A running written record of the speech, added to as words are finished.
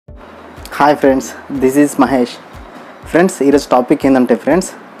Hi friends, this is Mahesh. Friends, ఈరోజు topic ఏంటంటే friends,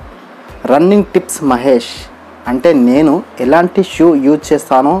 running tips Mahesh. అంటే నేను ఎలాంటి షూ యూజ్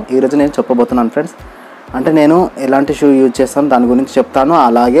చేస్తానో ఈరోజు నేను చెప్పబోతున్నాను ఫ్రెండ్స్. అంటే నేను ఎలాంటి షూ యూజ్ చేస్తానో దాని గురించి చెప్తాను.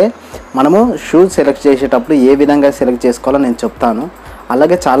 అలాగే మనము షూ సెలెక్ట్ చేసేటప్పుడు ఏ విధంగా సెలెక్ట్ చేసుకోవాలో నేను చెప్తాను.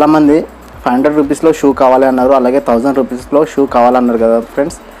 అలాగే చాలామంది 500 రూపీస్లో షూ కావాలి అన్నారు, అలాగే 1000 రూపీస్లో షూ కావాలన్నారు కదా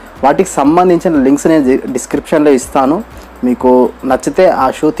ఫ్రెండ్స్. వాటికి సంబంధించిన లింక్స్ నేను డిస్క్రిప్షన్లో ఇస్తాను. మీకు నచ్చితే ఆ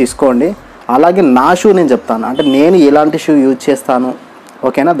షూ తీసుకోండి. అలాగే నా షూ నేను చెప్తాను, అంటే నేను ఎలాంటి షూ యూజ్ చేస్తాను,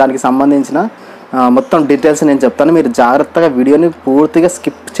 ఓకేనా. దానికి సంబంధించిన మొత్తం డీటెయిల్స్ నేను చెప్తాను. మీరు జాగ్రత్తగా వీడియోని పూర్తిగా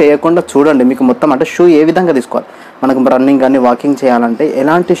స్కిప్ చేయకుండా చూడండి. మీకు మొత్తం అంటే షూ ఏ విధంగా తీసుకోవాలి, మనకు రన్నింగ్ కానీ వాకింగ్ చేయాలంటే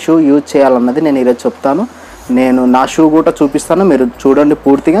ఎలాంటి షూ యూజ్ చేయాలన్నది నేను ఈరోజు చెప్తాను. నేను నా షూ కూడా చూపిస్తాను, మీరు చూడండి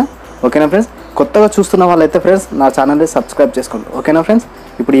పూర్తిగా, ఓకేనా ఫ్రెండ్స్. కొత్తగా చూస్తున్న వాళ్ళైతే ఫ్రెండ్స్ నా ఛానల్ని సబ్స్క్రైబ్ చేసుకోండి, ఓకేనా ఫ్రెండ్స్.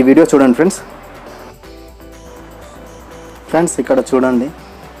 ఇప్పుడు ఈ వీడియో చూడండి ఫ్రెండ్స్. ఇక్కడ చూడండి,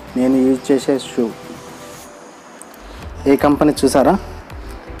 నేను యూజ్ చేసే షూ ఏ కంపెనీ చూసారా?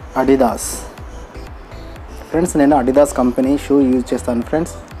 Adidas friends. నేను అడిదాస్ కంపెనీ షూ యూజ్ చేస్తాను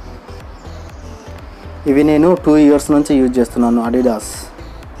ఫ్రెండ్స్. ఇవి నేను 2 ఇయర్స్ నుంచి యూజ్ చేస్తున్నాను అడిదాస్,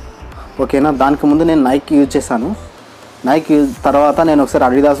 ఓకేనా. దానికి ముందు నేను నైక్ యూజ్ చేశాను. నైక్ యూజ్ తర్వాత నేను ఒకసారి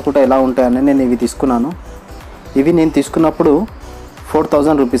అడిదాస్ కూడా ఎలా ఉంటాయని నేను ఇవి తీసుకున్నాను. ఇవి నేను తీసుకున్నప్పుడు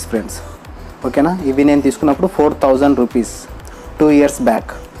 4000 రూపీస్ ఫ్రెండ్స్, ఓకేనా. ఇవి నేను తీసుకున్నప్పుడు 4000 రూపీస్ 2 ఇయర్స్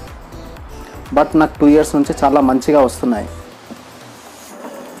బ్యాక్. బట్ నాకు 2 ఇయర్స్ నుంచి చాలా మంచిగా వస్తున్నాయి.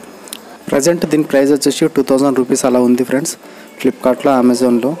 ప్రజెంట్ దీని ప్రైస్ వచ్చేసి 2000 రూపీస్ అలా ఉంది ఫ్రెండ్స్, ఫ్లిప్కార్ట్లో,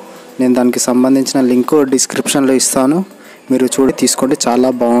 అమెజాన్లో. నేను దానికి సంబంధించిన లింక్ డిస్క్రిప్షన్లో ఇస్తాను, మీరు చూడి తీసుకోండి, చాలా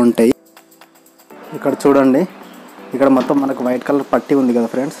బాగుంటాయి. ఇక్కడ చూడండి, ఇక్కడ మొత్తం మనకు వైట్ కలర్ పట్టీ ఉంది కదా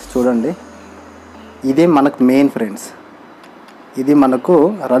ఫ్రెండ్స్, చూడండి. ఇదే మనకు మెయిన్ ఫ్రెండ్స్. ఇది మనకు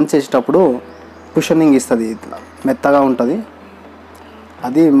రన్ చేసేటప్పుడు కుషనింగ్ ఇస్తుంది, ఇట్లా మెత్తగా ఉంటుంది.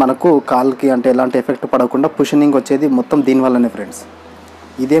 అది మనకు కాల్కి అంటే ఎలాంటి ఎఫెక్ట్ పడకుండా కుషనింగ్ వచ్చేది మొత్తం దీనివల్లనే ఫ్రెండ్స్.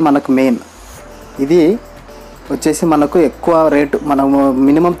 ఇదే మనకు మెయిన్. ఇది వచ్చేసి మనకు ఎక్కువ రేటు, మనము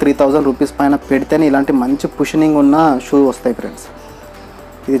మినిమం 3000 రూపీస్ పైన పెడితేనే ఇలాంటి మంచి కుషనింగ్ ఉన్న షూ వస్తాయి ఫ్రెండ్స్.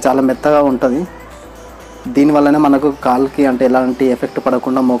 ఇది చాలా మెత్తగా ఉంటుంది, దీనివల్లనే మనకు కాల్కి అంటే ఎలాంటి ఎఫెక్ట్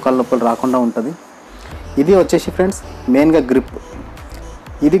పడకుండా మోకాళ్ళ నొప్పులు రాకుండా ఉంటుంది. ఇది వచ్చేసి ఫ్రెండ్స్ మెయిన్గా గ్రిప్.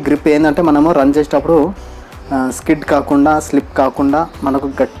 ఇది గ్రిప్ ఏంటంటే మనము రన్ చేసేటప్పుడు స్కిడ్ కాకుండా, స్లిప్ కాకుండా మనకు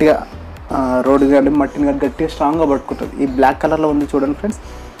గట్టిగా రోడ్డు కానీ మట్టిని కానీ గట్టిగా స్ట్రాంగ్గా పట్టుకుంటుంది. ఈ బ్లాక్ కలర్లో ఉంది చూడండి ఫ్రెండ్స్,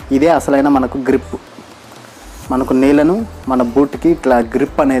 ఇదే అసలైన మనకు గ్రిప్. మనకు నేలను మన బూట్కి ఇట్లా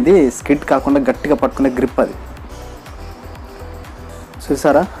గ్రిప్ అనేది స్కిడ్ కాకుండా గట్టిగా పట్టుకునే గ్రిప్ అది.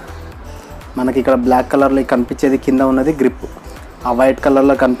 చూసారా, మనకి ఇక్కడ బ్లాక్ కలర్లో కనిపించేది కింద ఉన్నది గ్రిప్, ఆ వైట్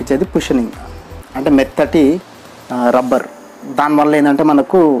కలర్లో కనిపించేది కుషనింగ్, అంటే మెత్తటి రబ్బర్. దానివల్ల ఏంటంటే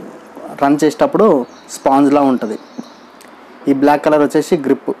మనకు రన్ చేసేటప్పుడు స్పాంజ్లా ఉంటుంది. ఈ బ్లాక్ కలర్ వచ్చేసి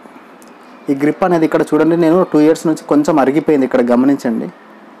గ్రిప్. ఈ గ్రిప్ అనేది ఇక్కడ చూడండి, నేను 2 ఇయర్స్ నుంచి కొంచెం అరిగిపోయింది. ఇక్కడ గమనించండి,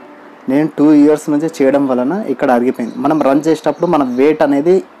 నేను 2 ఇయర్స్ నుంచి చేయడం వలన ఇక్కడ అరిగిపోయింది. మనం రన్ చేసేటప్పుడు మన వెయిట్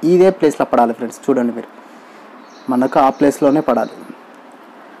అనేది ఇదే ప్లేస్లో పడాలి ఫ్రెండ్స్. చూడండి మీరు, మనకు ఆ ప్లేస్లోనే పడాలి.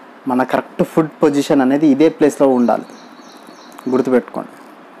 మన కరెక్ట్ ఫుడ్ పొజిషన్ అనేది ఇదే ప్లేస్లో ఉండాలి, గుర్తుపెట్టుకోండి.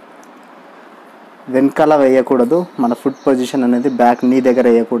 వెనకాల వేయకూడదు, మన ఫుడ్ పొజిషన్ అనేది బ్యాక్ నీ దగ్గర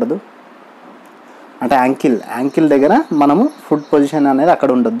వేయకూడదు, అంటే యాంకిల్ దగ్గర మనము ఫుడ్ పొజిషన్ అనేది అక్కడ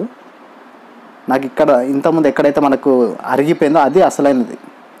ఉండొద్దు. నాకు ఇక్కడ ఇంతకుముందు ఎక్కడైతే మనకు అరిగిపోయిందో అది అసలైనది.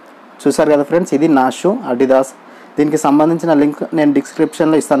 చూసారు కదా ఫ్రెండ్స్, ఇది నా షూ అడిదాస్. దీనికి సంబంధించిన లింక్ నేను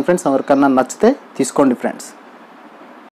డిస్క్రిప్షన్లో ఇస్తాను ఫ్రెండ్స్, ఎవరికన్నా నచ్చితే తీసుకోండి ఫ్రెండ్స్.